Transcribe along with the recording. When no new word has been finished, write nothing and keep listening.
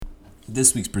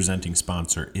This week's presenting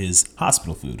sponsor is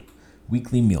Hospital Food,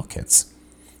 weekly meal kits.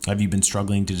 Have you been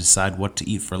struggling to decide what to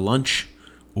eat for lunch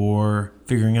or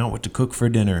figuring out what to cook for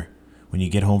dinner when you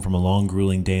get home from a long,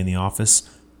 grueling day in the office?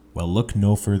 Well, look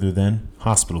no further than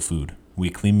Hospital Food,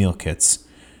 weekly meal kits.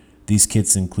 These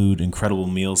kits include incredible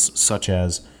meals such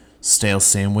as stale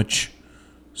sandwich,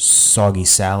 soggy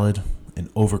salad,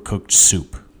 and overcooked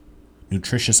soup.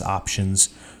 Nutritious options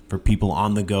for people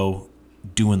on the go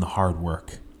doing the hard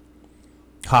work.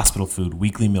 Hospital Food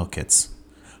weekly meal kits.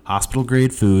 Hospital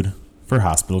grade food for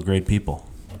hospital grade people.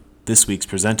 This week's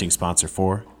presenting sponsor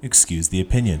for Excuse the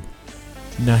Opinion.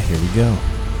 Now here we go.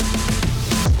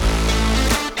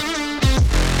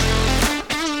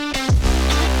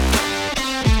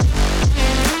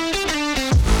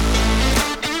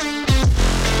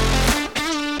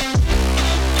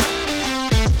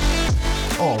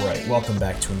 Welcome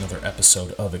back to another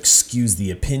episode of Excuse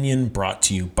the Opinion, brought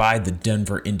to you by the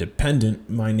Denver Independent.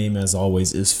 My name, as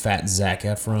always, is Fat Zac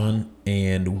Efron,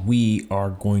 and we are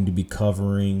going to be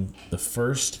covering the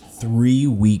first 3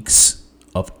 weeks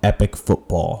of epic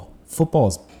football.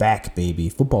 Football's back, baby.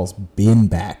 Football's been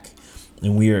back,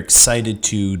 and we are excited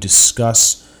to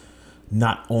discuss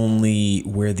not only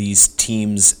where these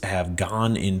teams have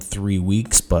gone in 3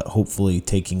 weeks, but hopefully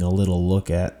taking a little look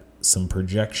at some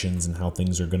projections and how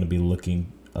things are going to be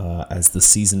looking as the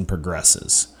season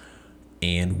progresses.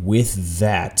 And with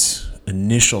that,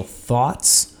 initial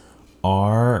thoughts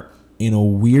are, in a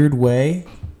weird way,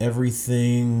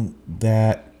 everything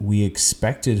that we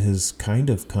expected has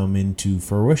kind of come into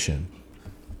fruition.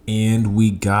 And we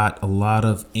got a lot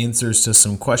of answers to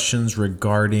some questions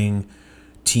regarding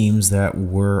teams that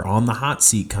were on the hot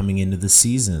seat coming into the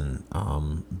season.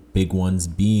 Big ones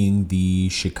being the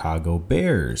Chicago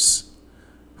Bears,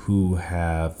 who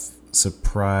have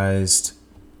surprised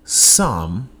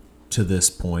some to this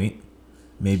point,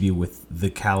 maybe with the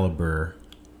caliber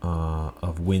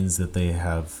of wins that they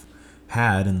have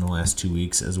had in the last 2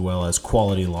 weeks, as well as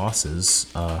quality losses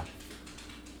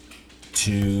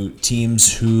to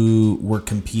teams who were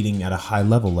competing at a high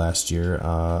level last year.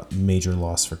 Major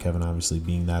loss for Kevin, obviously,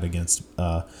 being that against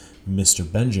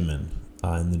Mr. Benjamin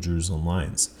in the Jerusalem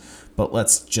Lions. But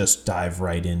let's just dive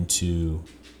right into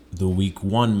the week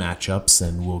 1 matchups,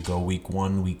 and we'll go week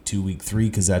 1, week 2, week 3,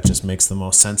 because that just makes the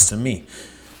most sense to me.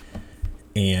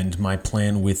 And my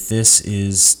plan with this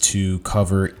is to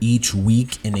cover each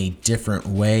week in a different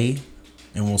way.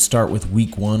 And we'll start with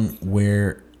week 1,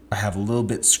 where I have a little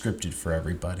bit scripted for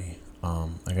everybody. I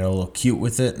got a little cute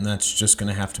with it, and that's just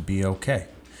going to have to be okay.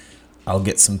 I'll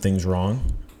get some things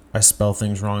wrong. I spell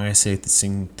things wrong. I say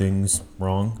things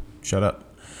wrong. Shut up.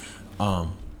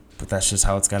 But that's just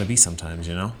how it's got to be sometimes,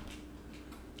 you know?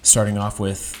 Starting off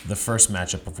with the first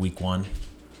matchup of week 1,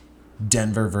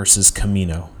 Denver versus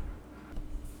Camino.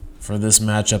 For this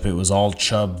matchup, it was all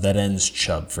Chubb that ends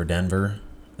Chubb for Denver.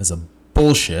 As a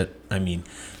bullshit,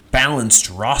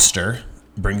 balanced roster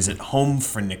brings it home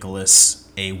for Nicholas,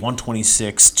 a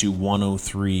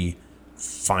 126-103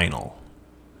 final.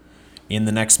 In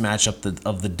the next matchup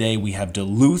of the day, we have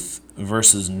Duluth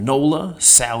versus NOLA.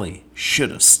 Sally should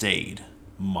have stayed.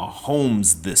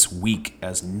 Mahomes this week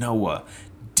as Noah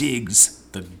digs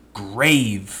the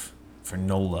grave for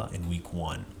NOLA in week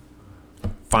 1.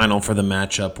 Final for the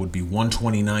matchup would be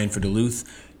 129 for Duluth,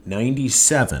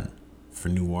 97 for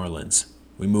New Orleans.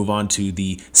 We move on to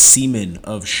the Seamen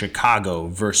of Chicago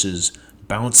versus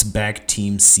bounce back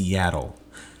team Seattle.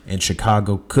 And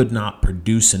Chicago could not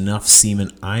produce enough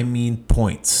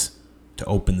points to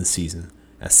open the season,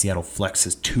 as Seattle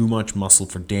flexes too much muscle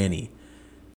for Danny,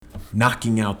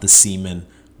 knocking out the Seamen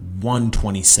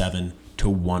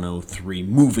 127-103.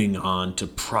 Moving on to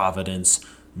Providence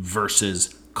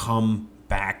versus come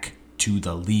back to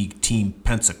the league team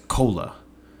Pensacola.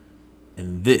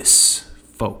 And this,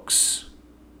 folks,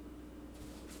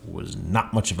 was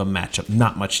not much of a matchup.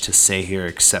 Not much to say here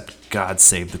except God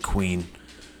save the Queen.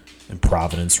 And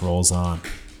Providence rolls on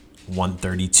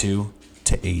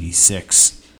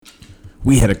 132-86.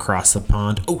 We head across the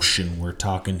pond, ocean, we're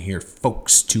talking here,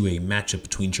 folks, to a matchup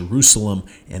between Jerusalem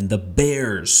and the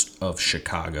Bears of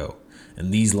Chicago.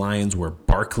 And these Lions were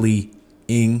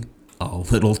barkley-ing a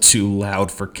little too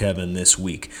loud for Kevin this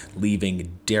week,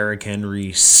 leaving Derrick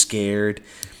Henry scared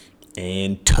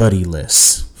and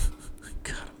tuttyless.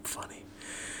 God, I'm funny.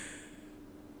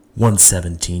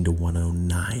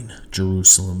 117-109.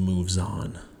 Jerusalem moves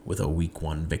on with a week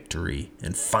 1 victory.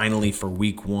 And finally, for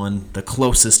week 1, the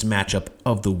closest matchup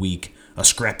of the week, a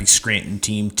scrappy Scranton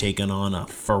team taking on a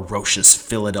ferocious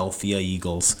Philadelphia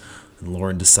Eagles. And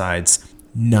Lauren decides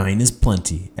 9 is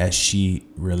plenty as she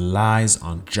relies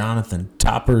on Jonathan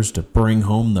Toppers to bring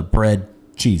home the bread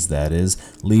cheese that is,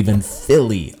 leaving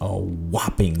Philly a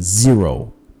whopping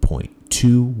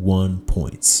 0.21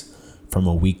 points from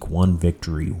a week 1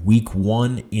 victory. Week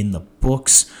 1 in the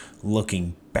books.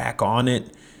 Looking back on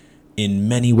it, in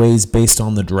many ways based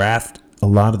on the draft, a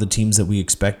lot of the teams that we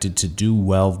expected to do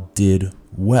well did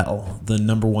well. The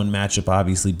number 1 matchup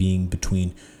obviously being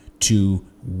between two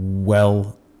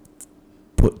well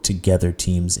put together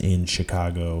teams in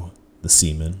Chicago, the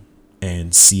Seamen,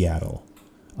 and Seattle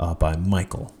by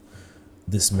Michael.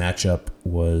 This matchup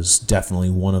was definitely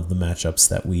one of the matchups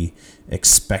that we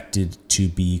expected to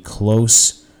be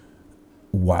close.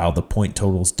 While the point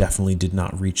totals definitely did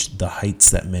not reach the heights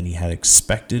that many had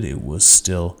expected, it was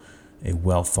still a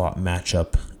well-fought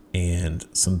matchup, and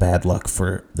some bad luck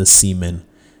for the Seamen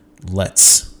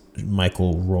lets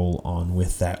Michael roll on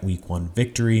with that week 1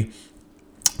 victory.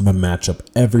 The matchup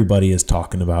everybody is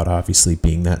talking about, obviously,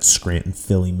 being that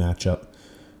Scranton-Philly matchup.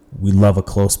 We love a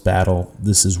close battle.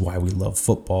 This is why we love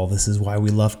football. This is why we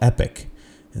love Epic.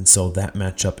 And so that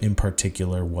matchup in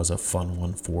particular was a fun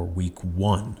one for week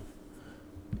 1.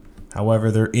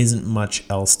 However, there isn't much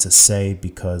else to say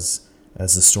because,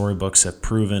 as the storybooks have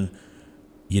proven,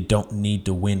 you don't need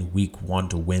to win week 1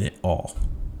 to win it all.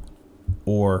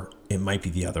 Or it might be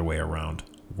the other way around.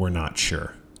 We're not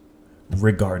sure.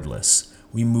 Regardless,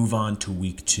 we move on to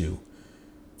week 2.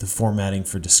 The formatting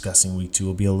for discussing week 2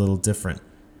 will be a little different.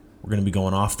 We're going to be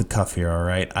going off the cuff here, all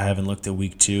right? I haven't looked at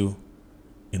week 2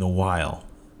 in a while,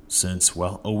 since,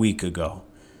 a week ago.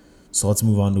 So let's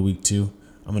move on to week 2.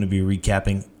 I'm going to be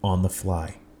recapping on the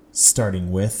fly,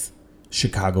 starting with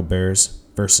Chicago Bears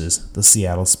versus the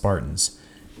Seattle Spartans.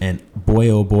 And boy,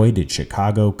 oh boy, did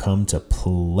Chicago come to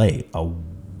play. A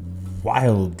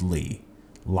wildly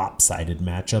lopsided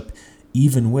matchup.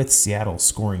 Even with Seattle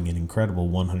scoring an incredible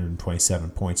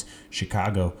 127 points,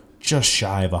 Chicago just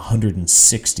shy of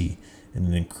 160 in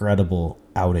an incredible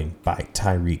outing by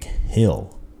Tyreek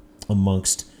Hill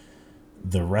amongst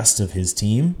the rest of his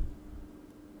team.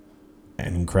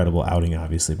 An incredible outing,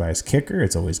 obviously, by his kicker.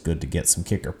 It's always good to get some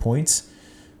kicker points.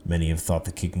 Many have thought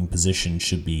the kicking position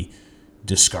should be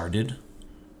discarded.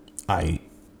 I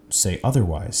say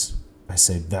otherwise. I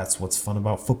say that's what's fun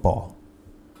about football.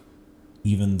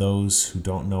 Even those who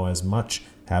don't know as much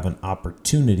have an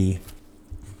opportunity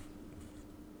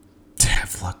to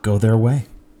have luck go their way.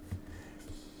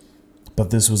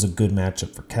 But this was a good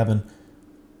matchup for Kevin.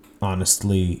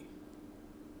 Honestly,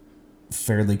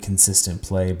 fairly consistent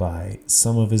play by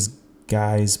some of his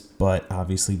guys, but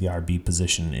obviously the RB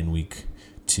position in week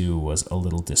 2 was a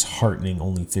little disheartening.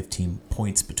 Only 15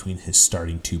 points between his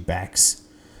starting 2 backs.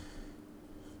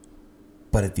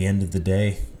 But at the end of the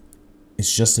day,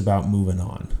 it's just about moving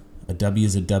on. A W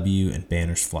is a W and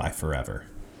banners fly forever.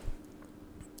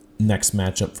 Next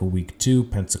matchup for week 2,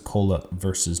 Pensacola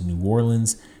versus New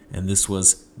Orleans. And this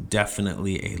was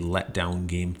definitely a letdown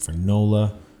game for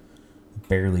NOLA.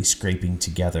 Barely scraping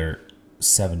together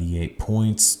 78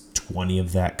 points, 20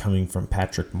 of that coming from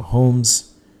Patrick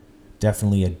Mahomes.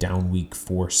 Definitely a down week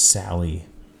for Sally.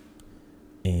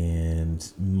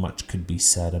 And much could be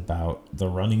said about the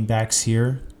running backs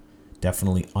here.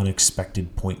 Definitely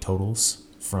unexpected point totals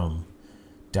from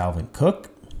Dalvin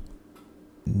Cook.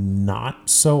 Not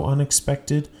so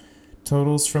unexpected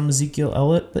totals from Ezekiel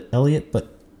Elliott,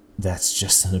 but that's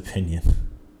just an opinion.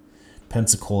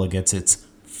 Pensacola gets its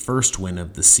first win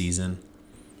of the season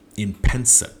in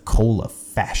Pensacola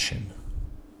fashion.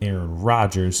 Aaron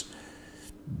Rodgers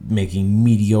making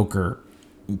mediocre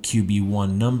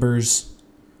QB1 numbers,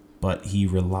 but he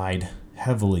relied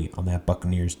heavily on that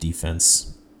Buccaneers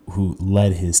defense, who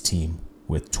led his team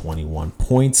with 21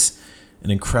 points.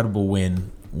 An incredible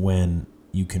win when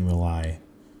you can rely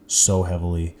so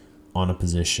heavily on a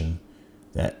position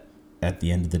that at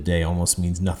the end of the day almost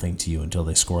means nothing to you until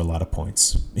they score a lot of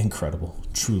points. Incredible.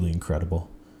 Truly incredible.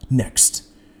 Next,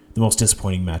 the most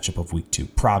disappointing matchup of week 2,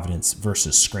 Providence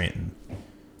versus Scranton.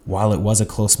 While it was a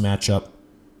close matchup,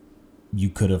 you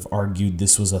could have argued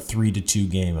this was a 3-2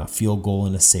 game, a field goal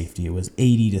and a safety. It was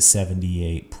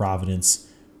 80-78. Providence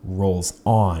rolls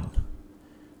on.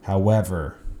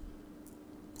 However,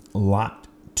 a lot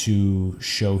to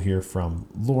show here from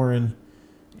Lauren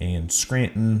and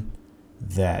Scranton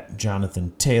that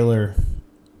Jonathan Taylor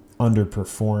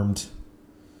underperformed.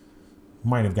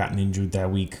 Might have gotten injured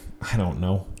that week. I don't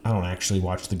know. I don't actually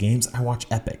watch the games. I watch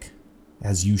Epic,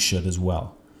 as you should as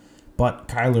well. But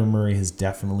Kyler Murray has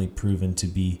definitely proven to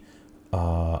be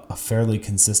a fairly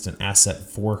consistent asset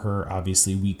for her.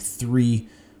 Obviously, week 3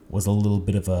 was a little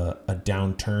bit of a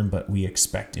downturn, but we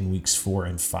expect in weeks 4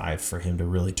 and 5 for him to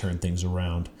really turn things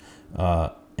around.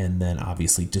 And then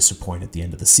obviously disappoint at the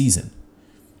end of the season.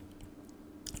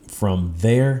 From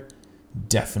there,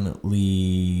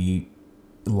 Definitely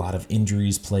a lot of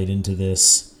injuries played into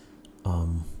this.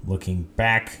 Looking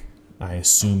back, I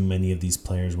assume many of these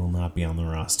players will not be on the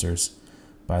rosters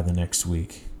by the next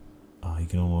week. You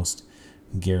can almost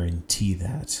guarantee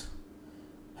that.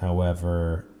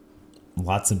 However,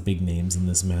 lots of big names in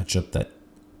this matchup that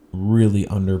really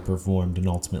underperformed, and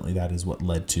ultimately that is what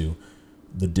led to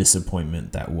the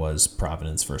disappointment that was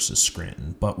Providence versus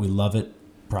Scranton. But we love it.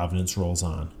 Providence rolls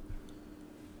on.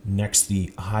 Next,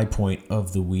 the high point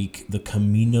of the week, the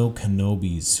Camino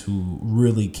Canobis, who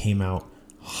really came out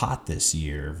hot this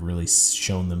year, have really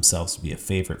shown themselves to be a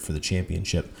favorite for the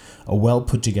championship. A well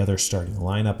put together starting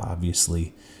lineup,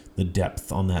 obviously. The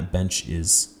depth on that bench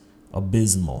is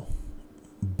abysmal.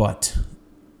 But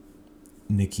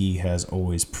Nicky has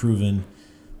always proven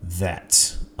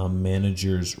that a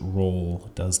manager's role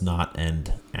does not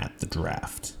end at the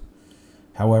draft.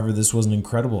 However, this was an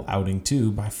incredible outing,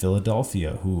 too, by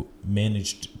Philadelphia, who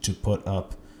managed to put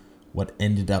up what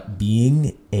ended up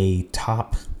being a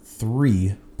top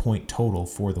 3-point total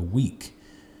for the week.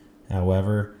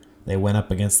 However, they went up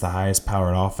against the highest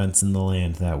powered offense in the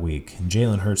land that week. And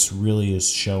Jalen Hurts really is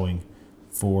showing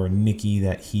for Nicky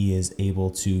that he is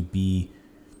able to be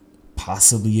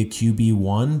possibly a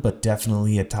QB1, but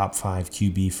definitely a top 5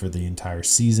 QB for the entire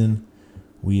season.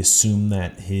 We assume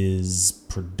that his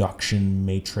production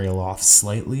may trail off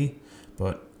slightly,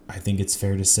 but I think it's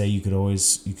fair to say you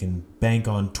can bank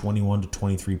on 21 to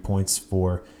 23 points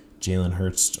for Jalen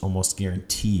Hurts almost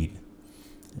guaranteed.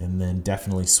 And then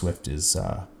definitely Swift has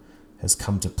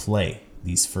come to play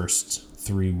these first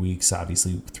 3 weeks.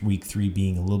 Obviously, week 3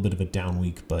 being a little bit of a down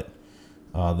week, but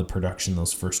the production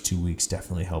those first 2 weeks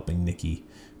definitely helping Nicky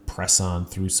press on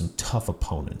through some tough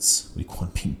opponents. Week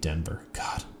 1 being Denver.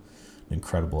 God, an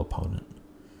incredible opponent.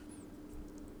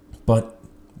 But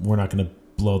we're not going to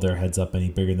blow their heads up any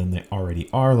bigger than they already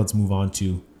are. Let's move on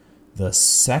to the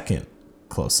second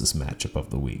closest matchup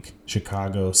of the week.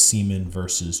 Chicago Seaman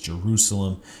versus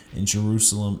Jerusalem. And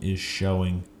Jerusalem is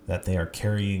showing that they are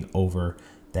carrying over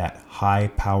that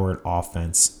high-powered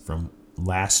offense from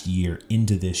last year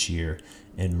into this year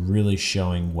and really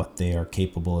showing what they are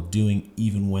capable of doing,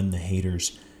 even when the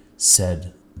haters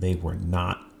said they were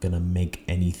not going to make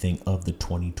anything of the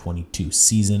 2022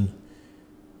 season.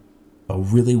 A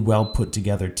really well put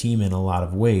together team in a lot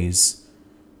of ways.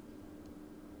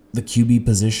 The QB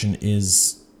position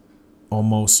is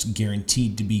almost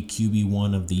guaranteed to be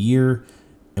QB1 of the year,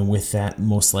 and with that,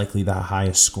 most likely the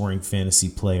highest scoring fantasy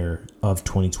player of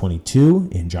 2022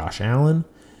 in Josh Allen.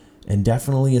 And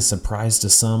definitely a surprise to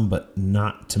some, but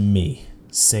not to me.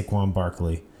 Saquon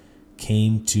Barkley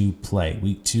came to play.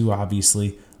 Week 2,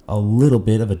 obviously, a little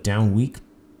bit of a down week,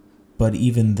 but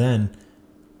even then,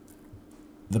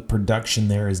 the production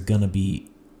there is going to be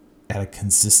at a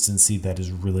consistency that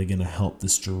is really going to help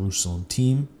this Jerusalem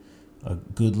team. A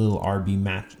good little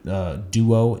RB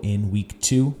duo in week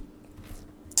 2.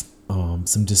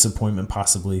 Some disappointment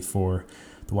possibly for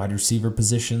the wide receiver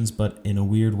positions, but in a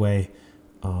weird way,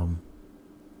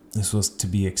 this was to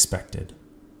be expected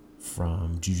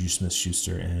from Juju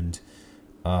Smith-Schuster and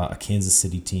a Kansas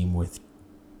City team with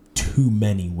too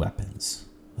many weapons.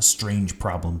 A strange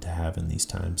problem to have in these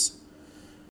times.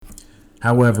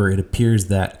 However, it appears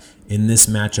that in this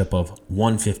matchup of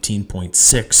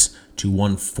 115.6 to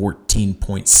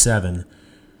 114.7,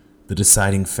 the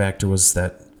deciding factor was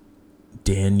that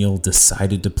Daniel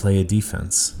decided to play a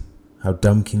defense. How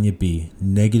dumb can you be?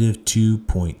 Negative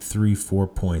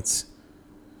 2.34 points.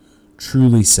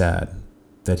 Truly sad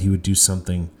that he would do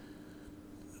something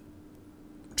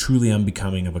truly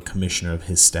unbecoming of a commissioner of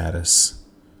his status,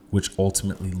 which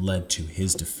ultimately led to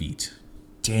his defeat.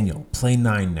 Daniel, play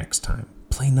 9 next time.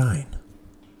 Play 9.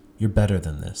 You're better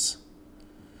than this.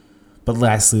 But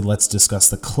lastly, let's discuss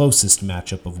the closest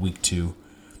matchup of week 2.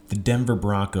 The Denver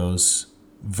Broncos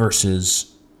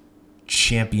versus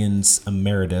champions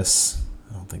emeritus.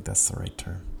 I don't think that's the right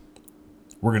term.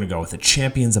 We're going to go with the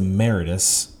champions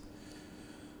emeritus.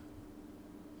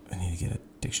 I need to get a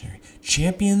dictionary.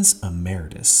 Champions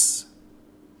emeritus.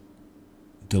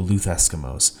 Duluth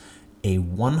Eskimos. A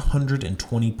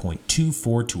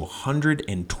 120.24 to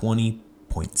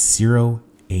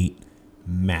 120.08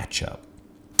 matchup.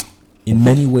 In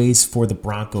many ways for the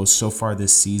Broncos so far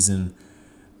this season,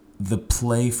 the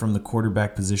play from the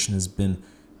quarterback position has been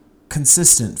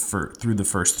consistent through the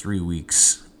first 3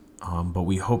 weeks. But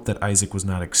we hope that Isaac was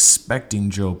not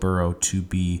expecting Joe Burrow to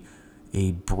be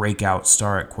a breakout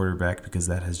star at quarterback, because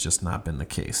that has just not been the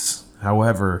case.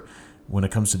 However, when it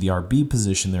comes to the RB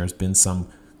position, there has been some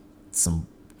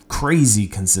crazy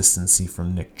consistency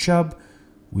from Nick Chubb.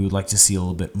 We would like to see a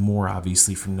little bit more,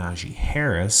 obviously, from Najee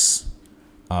Harris.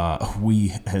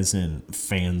 We, as in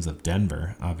fans of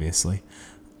Denver, obviously.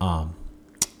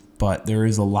 But there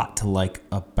is a lot to like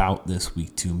about this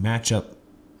week 2 matchup.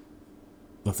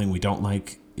 The thing we don't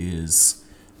like is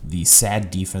the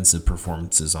sad defensive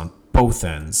performances on both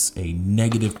ends. A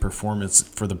negative performance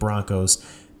for the Broncos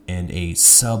and a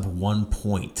sub 1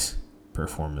 point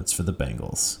performance for the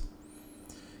Bengals.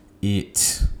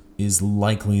 It is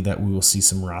likely that we will see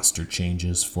some roster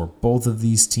changes for both of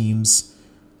these teams,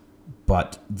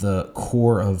 but the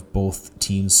core of both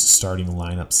teams' starting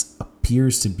lineups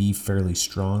appears to be fairly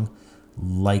strong,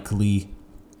 likely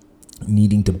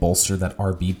needing to bolster that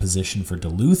RB position for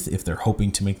Duluth if they're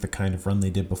hoping to make the kind of run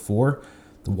they did before.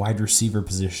 The wide receiver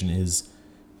position is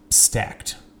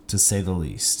stacked, to say the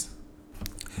least.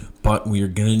 But we are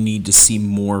going to need to see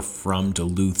more from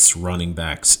Duluth's running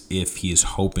backs if he is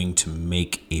hoping to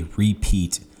make a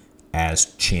repeat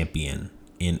as champion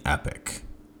in Epic.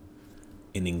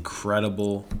 An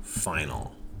incredible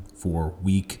final for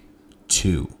week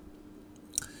 2.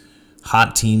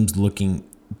 Hot teams looking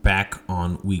back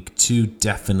on week 2,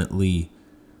 definitely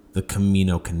the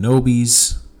Camino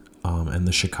Canobis and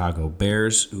the Chicago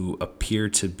Bears, who appear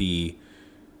to be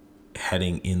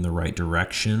heading in the right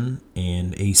direction,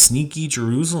 and a sneaky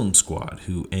Jerusalem squad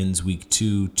who ends week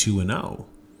 2 2-0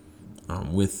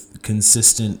 with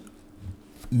consistent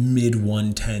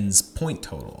mid-110s point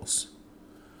totals.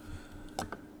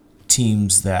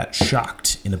 Teams that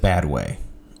shocked in a bad way.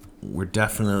 We're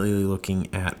definitely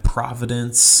looking at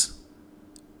Providence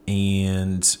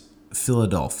and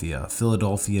Philadelphia.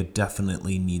 Philadelphia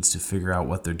definitely needs to figure out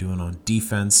what they're doing on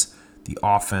defense. The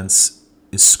offense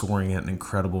is scoring at an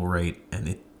incredible rate,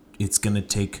 and it's going to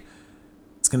take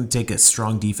a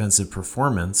strong defensive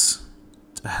performance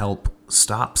to help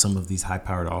stop some of these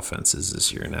high-powered offenses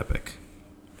this year in Epic.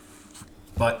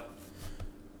 But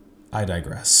I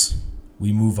digress.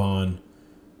 We move on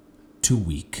to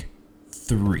week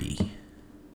 3.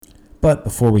 But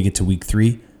before we get to week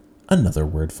 3, another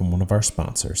word from one of our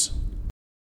sponsors.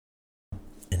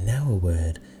 And now a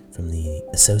word from the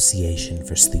Association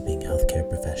for Sleeping Healthcare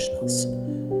Professionals.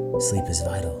 Sleep is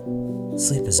vital.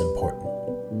 Sleep is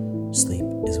important. Sleep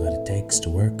is what it takes to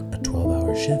work a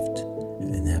 12-hour shift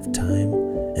and have time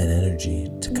and energy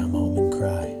to come home and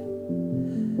cry.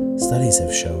 Studies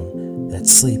have shown that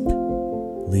sleep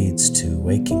leads to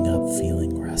waking up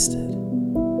feeling rested.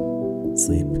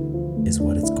 Sleep is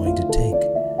what it's going to take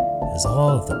as all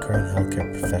of the current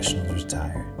healthcare professionals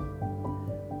retire.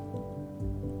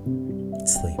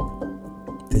 Sleep.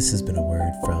 This has been a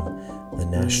word from the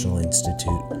National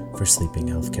Institute for Sleeping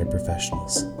Healthcare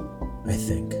Professionals. I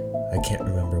think. I can't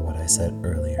remember what I said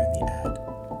earlier in the ad.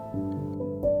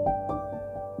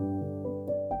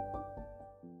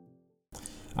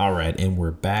 All right, and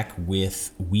we're back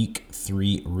with week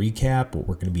 3 recap. What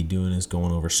we're going to be doing is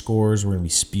going over scores. We're going to be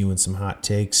spewing some hot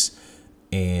takes,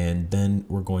 and then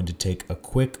we're going to take a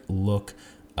quick look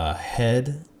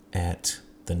ahead at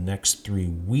the next 3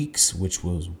 weeks, which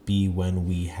will be when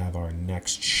we have our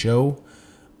next show.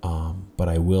 But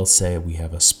I will say we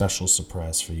have a special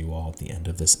surprise for you all at the end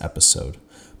of this episode.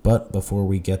 But before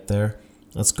we get there,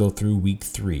 let's go through week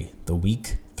 3, the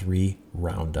week 3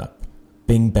 roundup.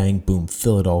 Bing, bang, boom,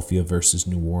 Philadelphia versus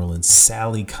New Orleans.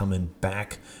 Sally coming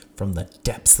back from the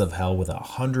depths of hell with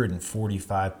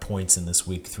 145 points in this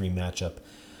week 3 matchup.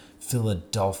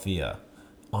 Philadelphia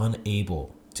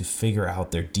unable to figure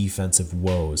out their defensive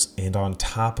woes, and on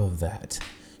top of that,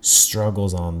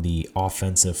 struggles on the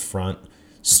offensive front,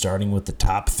 starting with the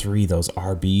top 3, those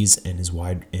RBs and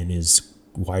his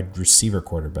wide receiver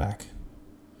quarterback.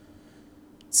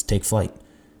 Let's take flight.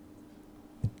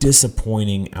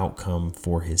 Disappointing outcome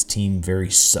for his team. Very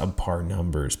subpar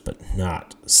numbers, but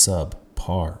not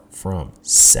subpar from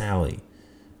Sally.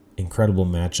 Incredible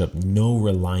matchup. No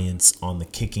reliance on the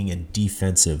kicking and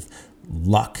defensive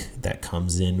luck that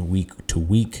comes in week to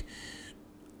week.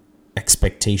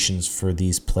 Expectations for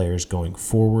these players going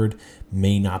forward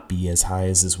may not be as high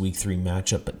as this week 3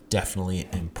 matchup, but definitely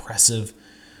impressive.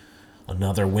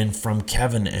 Another win from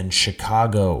Kevin and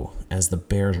Chicago as the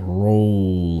Bears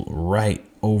roll right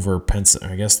over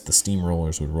Pensacola. I guess the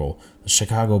Steamrollers would roll. The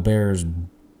Chicago Bears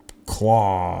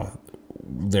claw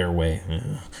their way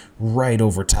right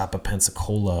over top of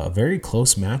Pensacola. A very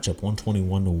close matchup,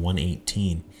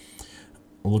 121-118.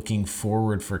 Looking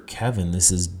forward for Kevin,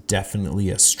 this is definitely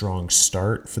a strong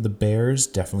start for the Bears.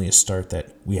 Definitely a start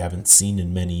that we haven't seen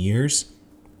in many years.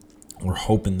 We're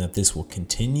hoping that this will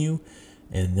continue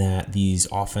and that these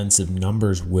offensive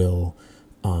numbers will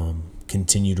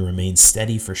continue to remain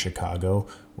steady for Chicago.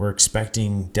 We're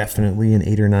expecting definitely an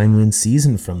 8 or 9 win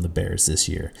season from the Bears this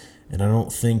year. And I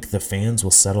don't think the fans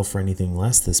will settle for anything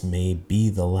less. This may be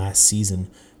the last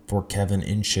season for Kevin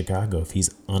in Chicago if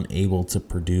he's unable to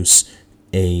produce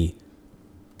let's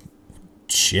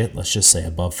just say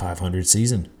above 500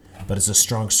 season. But it's a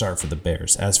strong start for the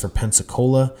Bears. As for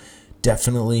Pensacola,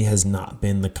 definitely has not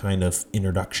been the kind of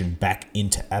introduction back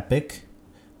into Epic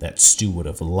that Stu would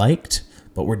have liked,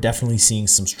 but we're definitely seeing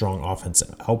some strong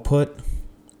offensive output.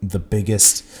 The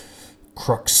biggest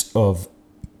crux of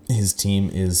his team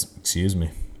is,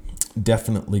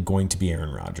 definitely going to be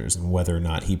Aaron Rodgers and whether or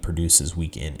not he produces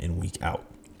week in and week out.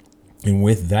 And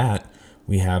with that,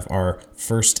 we have our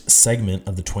first segment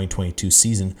of the 2022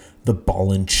 season, the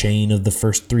ball and chain of the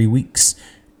first 3 weeks.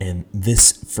 And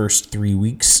this first 3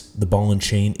 weeks, the ball and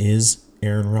chain is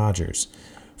Aaron Rodgers.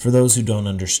 For those who don't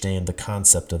understand the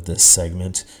concept of this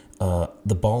segment,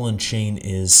 the ball and chain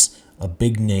is a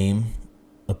big name,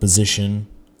 a position,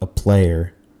 a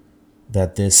player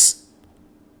that this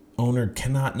owner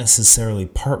cannot necessarily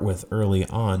part with early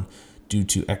on due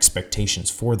to expectations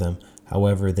for them.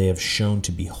 However, they have shown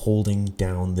to be holding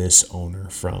down this owner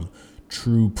from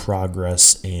true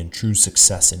progress and true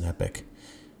success in Epic.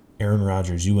 Aaron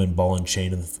Rodgers, you win ball and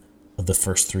chain of the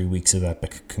first 3 weeks of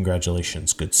Epic.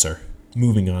 Congratulations, good sir.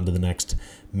 Moving on to the next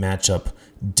matchup.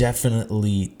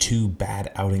 Definitely 2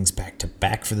 bad outings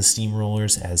back-to-back for the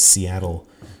Steamrollers as Seattle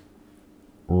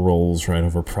rolls right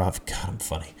over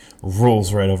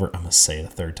rolls right over, I'm going to say it a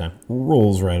third time,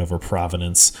 rolls right over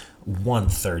Providence,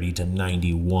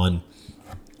 130-91.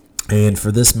 And for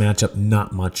this matchup,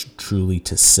 not much truly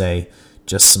to say,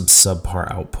 just some subpar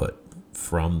output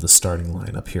from the starting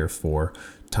lineup here for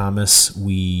Thomas.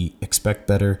 We expect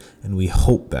better and we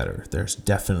hope better. There's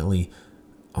definitely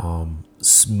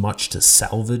much to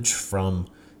salvage from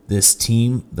this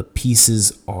team. The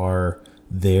pieces are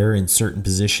there in certain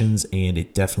positions, and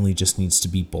it definitely just needs to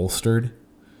be bolstered.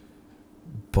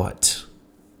 But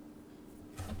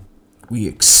we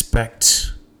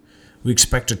expect a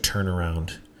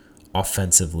turnaround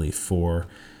offensively, for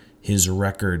his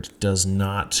record does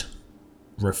not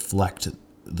reflect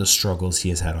the struggles he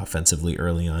has had offensively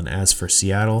early on. As for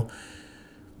Seattle,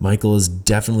 Michael has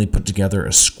definitely put together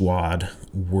a squad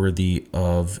worthy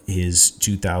of his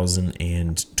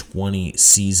 2020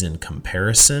 season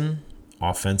comparison.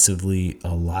 Offensively,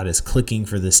 a lot is clicking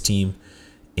for this team,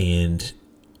 and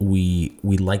we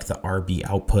like the RB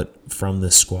output from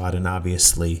this squad. And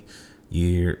obviously,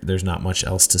 there's not much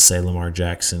else to say. Lamar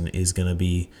Jackson is going to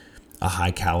be a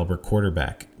high caliber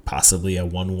quarterback, possibly a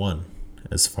 1-1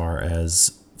 as far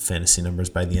as fantasy numbers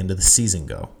by the end of the season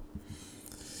go.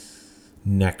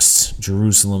 Next,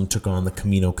 Jerusalem took on the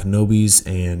Camino Canobis,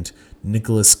 and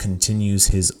Nicholas continues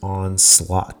his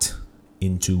onslaught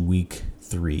into week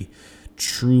 3.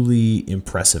 Truly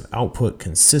impressive output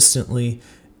consistently,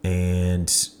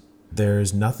 and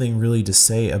there's nothing really to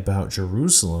say about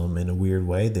Jerusalem in a weird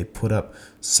way. They put up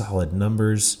solid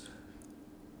numbers.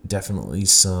 Definitely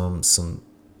some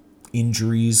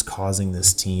injuries causing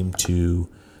this team to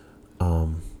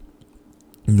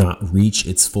not reach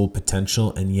its full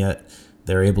potential, and yet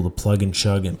they're able to plug and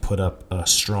chug and put up a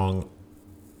strong,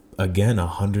 again,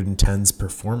 110s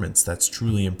performance. That's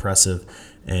truly impressive.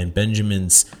 And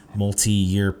Benjamin's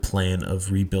multi-year plan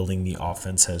of rebuilding the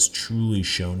offense has truly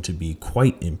shown to be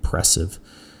quite impressive.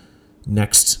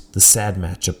 Next, the sad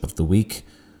matchup of the week,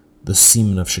 the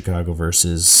Seamen of Chicago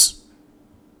versus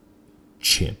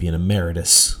champion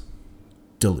emeritus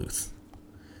Duluth.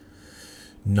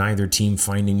 Neither team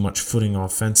finding much footing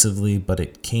offensively, but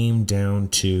it came down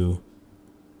to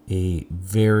a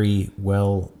very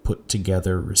well put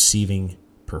together receiving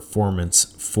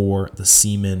performance for the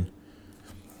Seamen.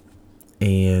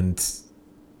 And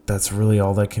that's really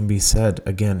all that can be said.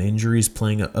 Again, injuries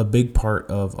playing a big part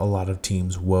of a lot of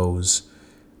teams' woes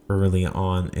early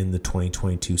on in the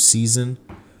 2022 season.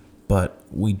 But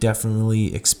we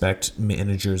definitely expect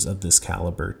managers of this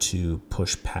caliber to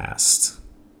push past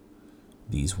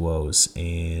these woes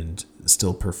and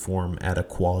still perform at a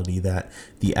quality that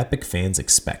the Epic fans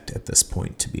expect at this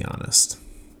point, to be honest.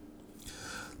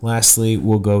 Lastly,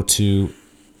 we'll go to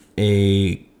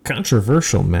a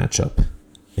controversial matchup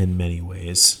in many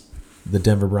ways. The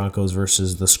Denver Broncos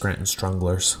versus the Scranton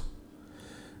Strunglers.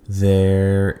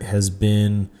 There has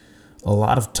been a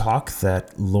lot of talk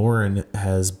that Lauren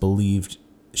has believed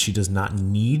she does not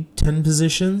need 10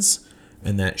 positions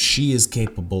and that she is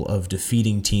capable of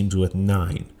defeating teams with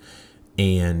 9.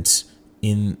 And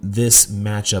in this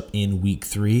matchup in week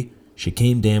 3, she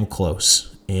came damn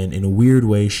close. And in a weird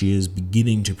way, she is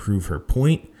beginning to prove her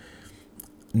point.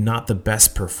 Not the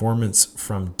best performance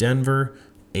from Denver,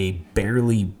 a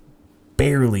barely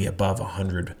above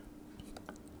 100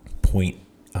 point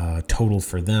total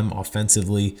for them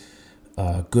offensively.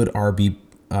 Good RB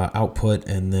output,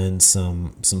 and then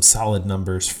some solid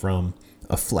numbers from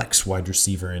a flex wide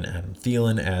receiver in Adam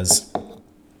Thielen, as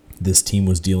this team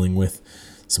was dealing with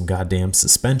some goddamn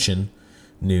suspension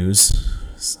news.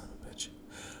 Son of a bitch.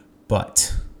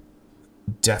 But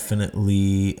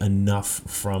definitely enough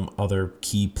from other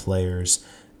key players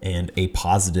and a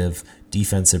positive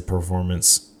defensive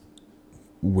performance,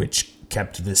 which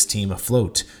kept this team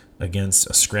afloat against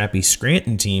a scrappy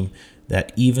Scranton team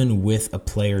that, even with a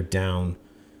player down,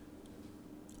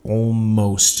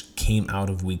 almost came out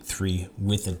of week 3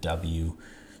 with a W.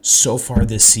 So far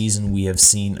this season, we have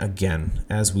seen, again,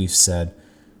 as we've said,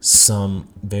 some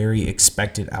very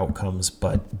expected outcomes,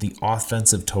 but the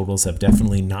offensive totals have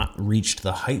definitely not reached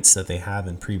the heights that they have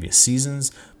in previous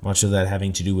seasons, much of that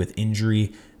having to do with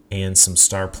injury and some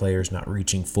star players not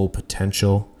reaching full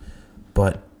potential.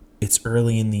 But it's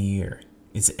early in the year.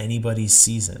 It's anybody's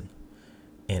season.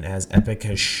 And as Epic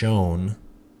has shown,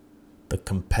 the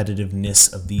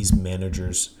competitiveness of these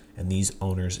managers and these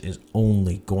owners is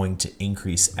only going to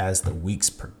increase as the weeks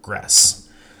progress.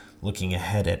 Looking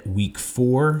ahead at week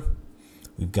 4,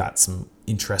 we've got some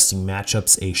interesting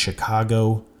matchups. A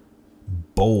Chicago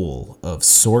Bowl of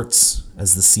sorts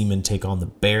as the Seamen take on the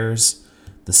Bears.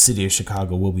 The city of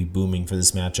Chicago will be booming for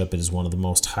this matchup. It is one of the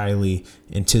most highly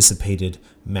anticipated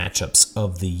matchups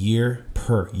of the year,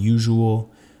 per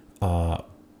usual. A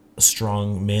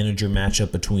strong manager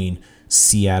matchup between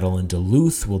Seattle and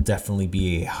Duluth will definitely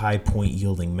be a high point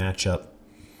yielding matchup.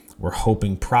 We're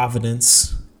hoping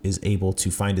Providence is able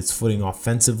to find its footing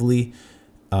offensively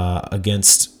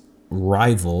against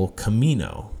rival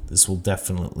Camino. This will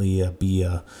definitely be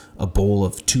a bowl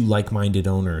of two like-minded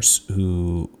owners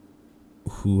who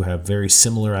have very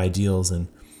similar ideals and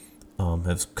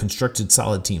have constructed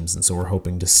solid teams. And so we're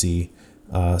hoping to see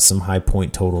some high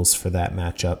point totals for that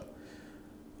matchup.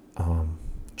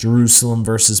 Jerusalem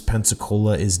versus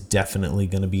Pensacola is definitely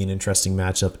going to be an interesting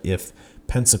matchup if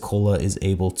Pensacola is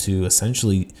able to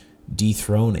essentially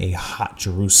dethrone a hot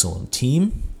Jerusalem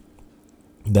team.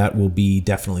 That will be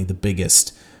definitely the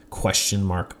biggest question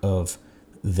mark of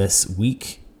this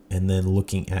week. And then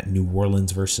looking at New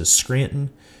Orleans versus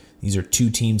Scranton. These are two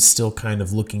teams still kind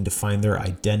of looking to find their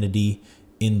identity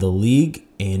in the league,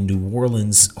 and New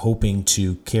Orleans hoping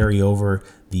to carry over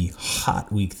the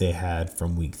hot week they had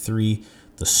from week 3,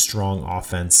 the strong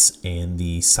offense and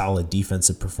the solid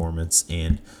defensive performance,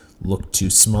 and look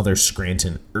to smother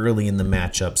Scranton early in the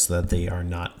matchup so that they are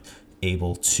not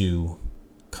able to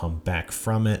come back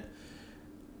from it.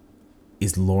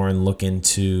 Is Lauren looking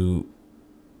to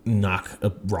knock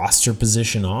a roster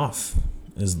position off?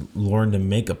 Is Lauren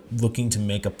looking to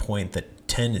make a point that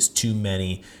 10 is too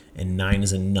many and 9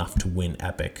 is enough to win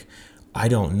Epic? I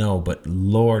don't know, but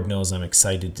Lord knows I'm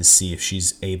excited to see if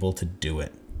she's able to do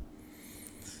it.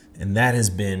 And that has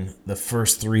been the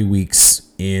first 3 weeks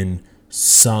in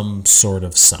some sort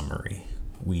of summary.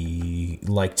 We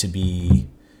like to be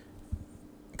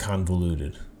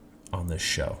convoluted on this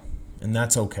show, and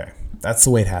that's okay. That's the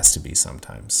way it has to be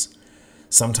sometimes.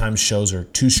 Sometimes shows are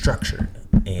too structured,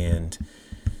 and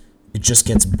it just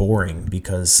gets boring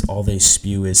because all they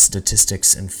spew is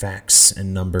statistics and facts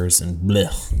and numbers and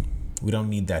blech. We don't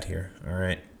need that here, all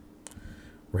right?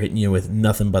 We're hitting you with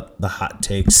nothing but the hot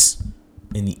takes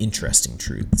and the interesting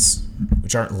truths,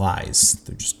 which aren't lies.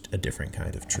 They're just a different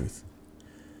kind of truth.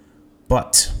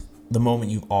 But the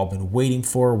moment you've all been waiting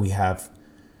for, we have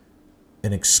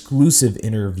an exclusive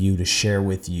interview to share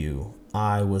with you.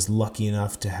 I was lucky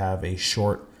enough to have a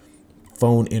short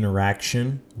phone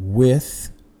interaction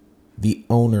with the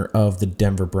owner of the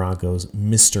Denver Broncos,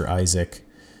 Mr. Isaac.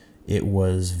 It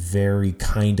was very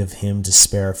kind of him to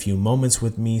spare a few moments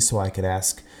with me so I could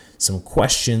ask some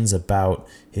questions about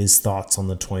his thoughts on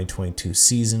the 2022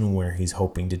 season, where he's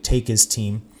hoping to take his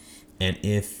team, and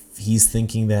if he's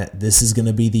thinking that this is going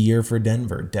to be the year for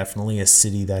Denver. Definitely a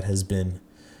city that has been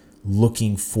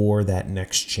looking for that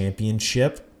next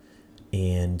championship,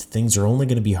 and things are only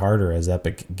going to be harder as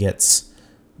Epic gets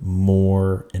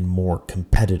more and more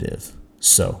competitive.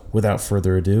 So, without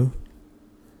further ado,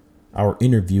 our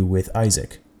interview with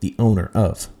Isaac, the owner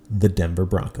of the Denver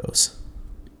Broncos.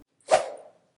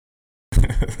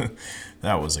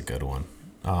 That was a good one.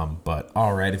 But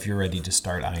all right, if you're ready to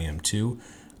start, I am too.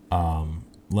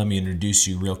 Let me introduce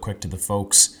you real quick to the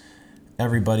folks.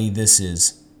 Everybody, this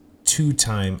is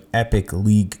two-time Epic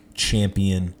League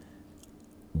champion,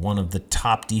 one of the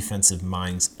top defensive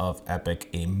minds of Epic,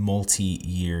 a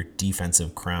multi-year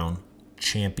defensive crown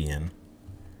champion,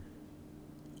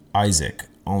 Isaac,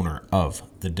 owner of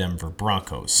the Denver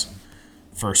Broncos.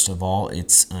 First of all,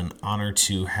 it's an honor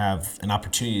to have an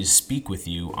opportunity to speak with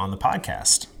you on the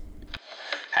podcast.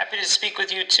 Happy to speak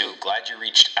with you too. Glad you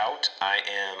reached out. I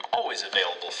am always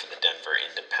available for the Denver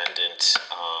Independent,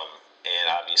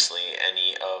 and obviously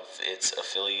any of its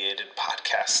affiliated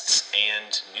podcasts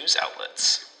and news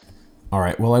outlets. All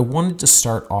right, well, I wanted to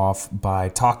start off by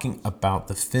talking about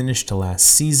the finish to last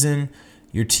season.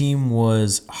 Your team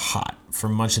was hot for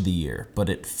much of the year, but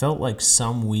it felt like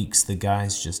some weeks the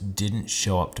guys just didn't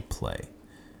show up to play.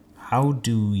 How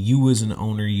do you as an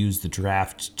owner use the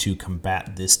draft to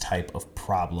combat this type of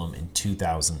problem in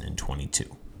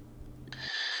 2022?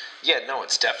 Yeah, no,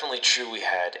 it's definitely true. We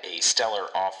had a stellar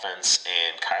offense,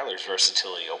 and Kyler's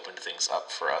versatility opened things up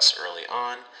for us early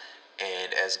on.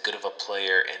 And as good of a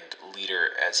player and leader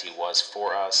as he was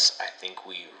for us, I think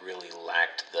we really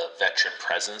lacked the veteran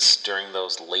presence during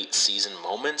those late season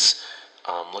moments.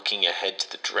 Looking ahead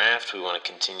to the draft, we want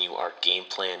to continue our game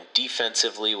plan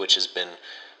defensively, which has been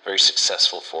very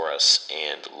successful for us,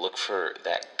 and look for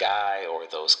that guy or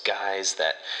those guys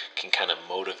that can kind of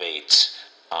motivate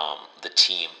the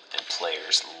team and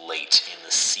players late in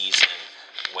the season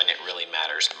when it really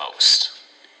matters most.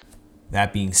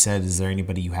 That being said, is there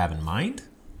anybody you have in mind?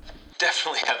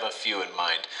 Definitely have a few in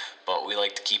mind, but we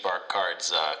like to keep our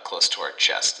cards close to our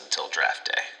chest until draft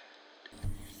day.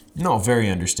 No, very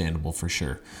understandable for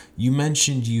sure. You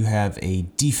mentioned you have a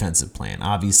defensive plan.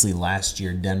 Obviously, last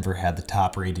year Denver had the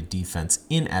top rated defense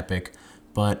in Epic,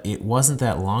 but it wasn't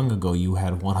that long ago you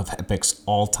had one of Epic's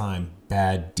all time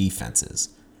bad defenses.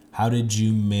 How did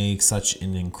you make such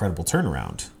an incredible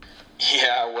turnaround?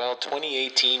 Yeah, well,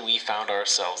 2018, we found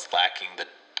ourselves lacking the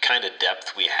kind of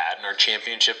depth we had in our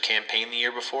championship campaign the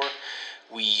year before.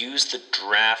 We used the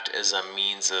draft as a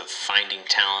means of finding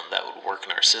talent that would work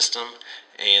in our system,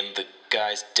 and the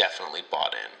guys definitely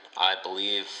bought in. I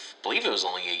believe it was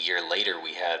only a year later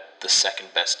we had the second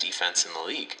best defense in the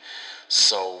league.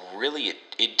 So really,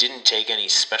 it didn't take any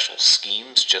special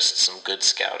schemes, just some good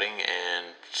scouting and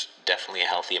definitely a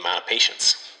healthy amount of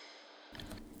patience.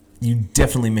 You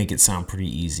definitely make it sound pretty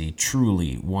easy.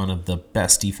 Truly one of the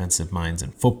best defensive minds in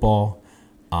football.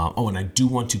 And I do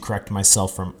want to correct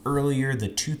myself from earlier. The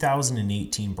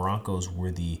 2018 Broncos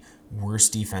were the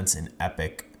worst defense in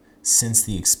Epic since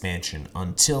the expansion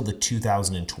until the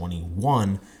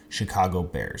 2021 Chicago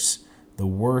Bears. The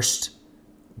worst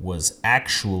was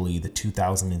actually the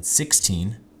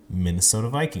 2016 Minnesota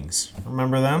Vikings.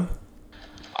 Remember them?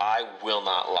 I will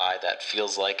not lie, that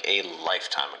feels like a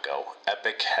lifetime ago.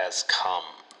 Epic has come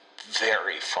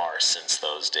very far since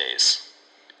those days.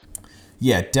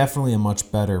 Yeah, definitely a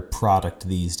much better product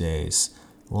these days.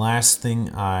 Last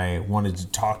thing I wanted to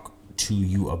talk to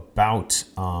you about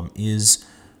is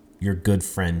your good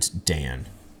friend Dan,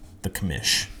 the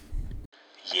commish.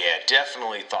 Yeah,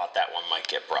 definitely thought that one might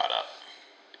get brought up.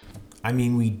 I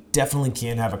mean, we definitely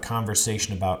can't have a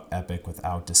conversation about Epic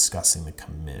without discussing the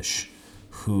commish,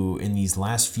 who in these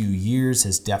last few years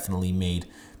has definitely made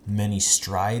many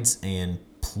strides and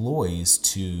ploys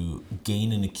to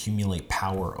gain and accumulate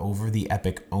power over the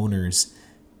Epic owners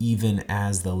even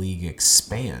as the league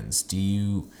expands. Do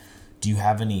you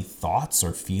have any thoughts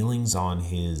or feelings on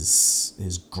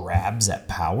his grabs at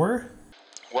power?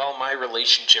 Well, my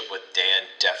relationship with Dan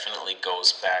definitely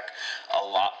goes back a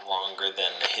lot longer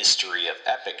than the history of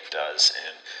Epic does.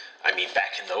 And I mean,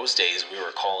 back in those days, we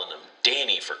were calling him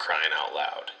Danny for crying out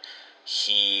loud.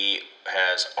 He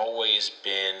has always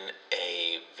been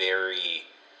a very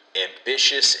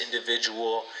ambitious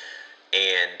individual,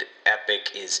 and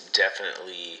Epic is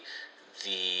definitely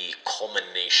the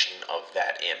culmination of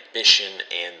that ambition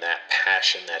and that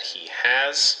passion that he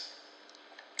has.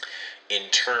 In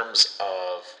terms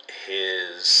of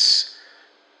his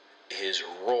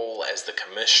role as the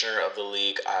commissioner of the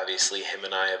league, obviously him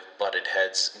and I have butted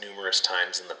heads numerous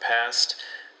times in the past,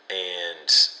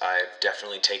 and I've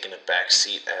definitely taken a back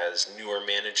seat as newer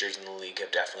managers in the league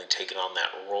have definitely taken on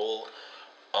that role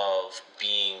of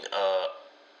being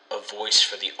a voice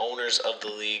for the owners of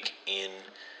the league in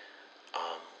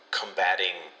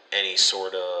combating any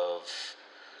sort of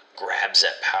grabs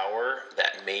at power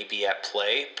that may be at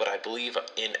play. But I believe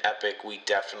in Epic we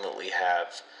definitely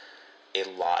have a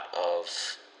lot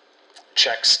of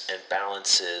checks and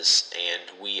balances,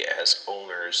 and we as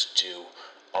owners do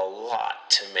a lot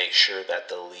to make sure that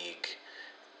the league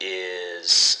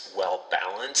is well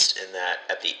balanced, and that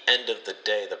at the end of the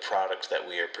day, the product that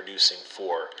we are producing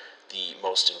for the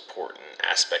most important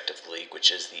aspect of the league,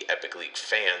 which is the Epic League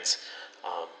fans,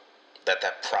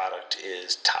 that product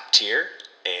is top tier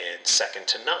and second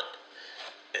to none.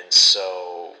 And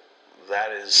so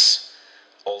that is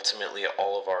ultimately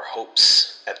all of our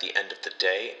hopes at the end of the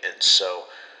day. And so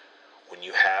when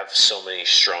you have so many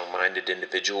strong-minded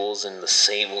individuals in the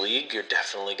same league, you're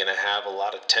definitely going to have a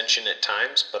lot of tension at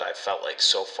times, but I felt like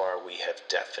so far we have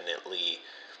definitely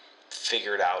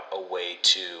figured out a way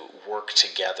to work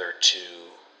together to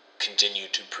continue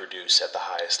to produce at the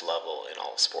highest level in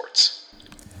all sports.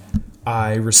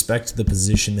 I respect the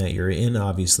position that you're in,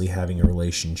 obviously having a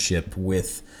relationship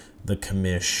with the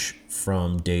commish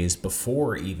from days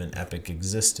before even Epic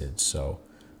existed. So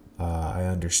I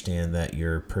understand that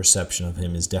your perception of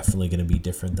him is definitely going to be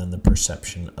different than the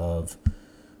perception of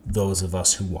those of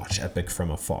us who watch Epic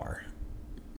from afar.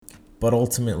 But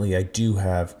ultimately, I do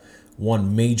have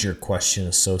one major question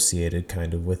associated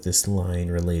kind of with this line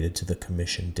related to the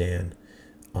commission, Dan.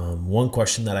 One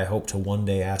question that I hope to one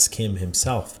day ask him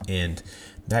himself, and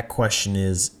that question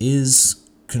is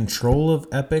control of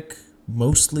Epic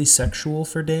mostly sexual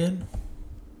for Dan?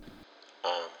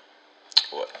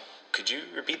 What? Could you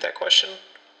repeat that question?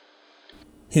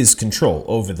 His control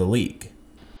over the league.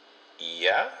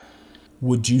 Yeah?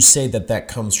 Would you say that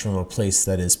comes from a place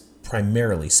that is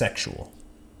primarily sexual?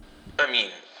 I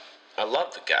mean, I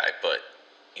love the guy, but,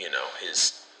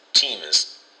 his team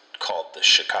is called the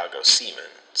Chicago Seamen,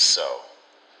 so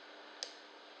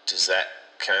does that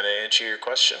kind of answer your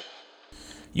question?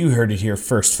 You heard it here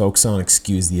first, folks, on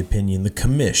Excuse the Opinion. The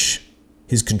commish,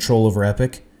 his control over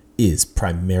Epic, is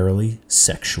primarily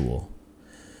sexual.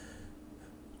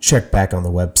 Check back on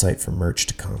the website for merch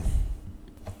to come.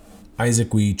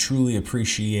 Isaac, we truly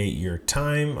appreciate your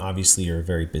time. Obviously, you're a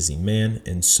very busy man,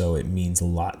 and so it means a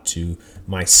lot to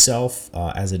myself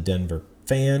as a Denver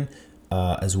fan,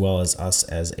 as well as us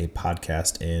as a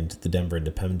podcast and the Denver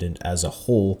Independent as a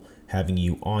whole, having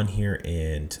you on here.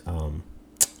 And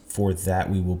for that,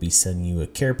 we will be sending you a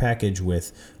care package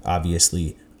with,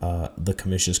 obviously, the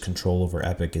commission's control over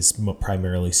Epic is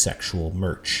primarily sexual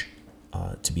merch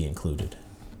to be included.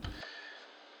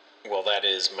 Well, that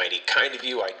is mighty kind of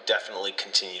you. I definitely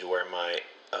continue to wear my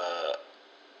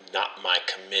not my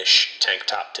commish tank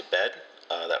top to bed.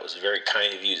 That was very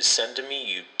kind of you to send to me.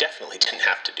 You definitely didn't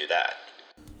have to do that.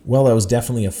 Well, that was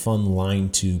definitely a fun line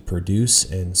to produce,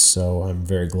 and so I'm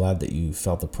very glad that you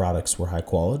felt the products were high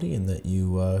quality and that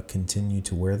you continue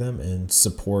to wear them and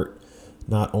support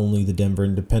not only the Denver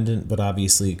Independent, but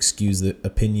obviously Excuse the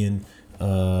Opinion.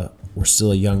 We're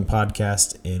still a young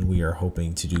podcast, and we are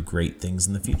hoping to do great things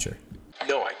in the future.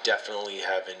 No, I definitely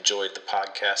have enjoyed the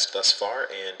podcast thus far,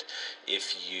 and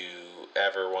if you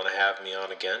ever want to have me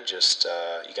on again, just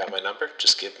you got my number.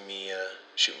 Just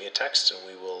shoot me a text, and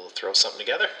we will throw something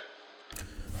together.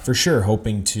 For sure,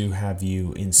 hoping to have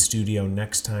you in studio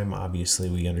next time. Obviously,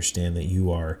 we understand that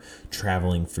you are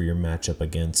traveling for your matchup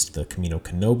against the Camino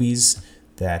Canobis.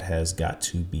 That has got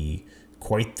to be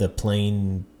quite the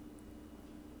plane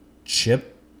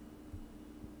ship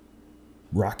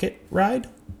rocket ride.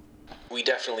 We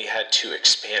definitely had to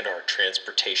expand our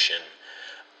transportation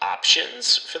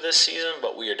options for this season,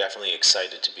 but we are definitely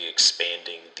excited to be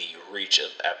expanding the reach of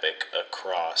Epic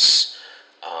across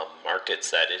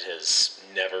markets that it has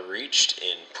never reached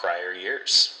in prior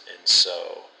years. And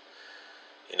so,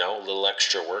 a little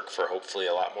extra work for hopefully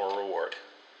a lot more reward.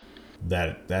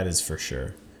 That is for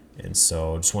sure. And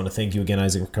so I just want to thank you again,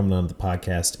 Isaac, for coming on the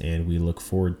podcast, and we look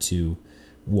forward to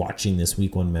watching this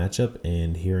week 1 matchup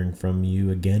and hearing from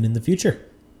you again in the future.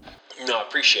 No, I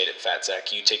appreciate it, Fat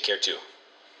Zach. You take care too.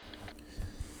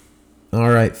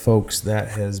 All right, folks, that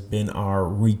has been our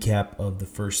recap of the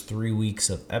first 3 weeks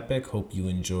of Epic. Hope you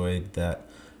enjoyed that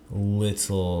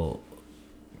little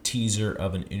teaser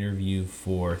of an interview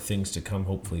for things to come,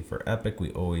 hopefully, for Epic.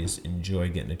 We always enjoy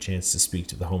getting a chance to speak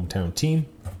to the hometown team,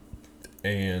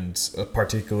 and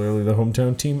particularly the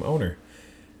hometown team owner.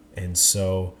 And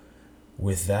so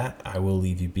with that, I will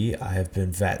leave you be. I have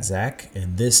been Fat Zach,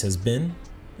 and this has been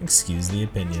Excuse the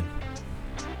Opinion.